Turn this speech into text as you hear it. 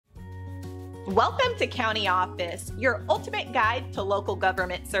Welcome to County Office, your ultimate guide to local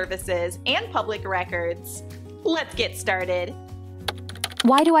government services and public records. Let's get started.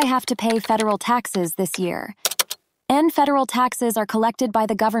 Why do I have to pay federal taxes this year? And federal taxes are collected by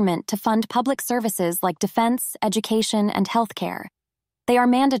the government to fund public services like defense, education, and healthcare. They are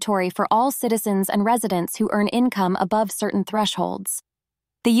mandatory for all citizens and residents who earn income above certain thresholds.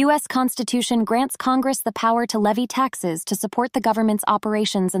 The U.S. Constitution grants Congress the power to levy taxes to support the government's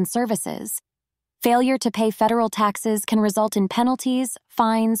operations and services. Failure to pay federal taxes can result in penalties,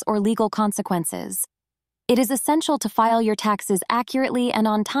 fines, or legal consequences. It is essential to file your taxes accurately and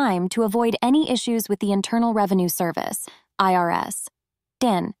on time to avoid any issues with the Internal Revenue Service, IRS.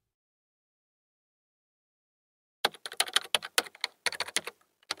 DIN.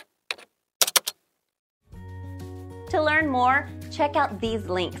 To learn more, check out these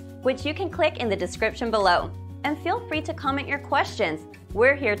links, which you can click in the description below. And feel free to comment your questions.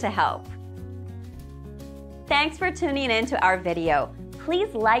 We're here to help. Thanks for tuning in to our video.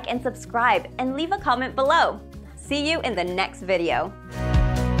 Please like and subscribe and leave a comment below. See you in the next video.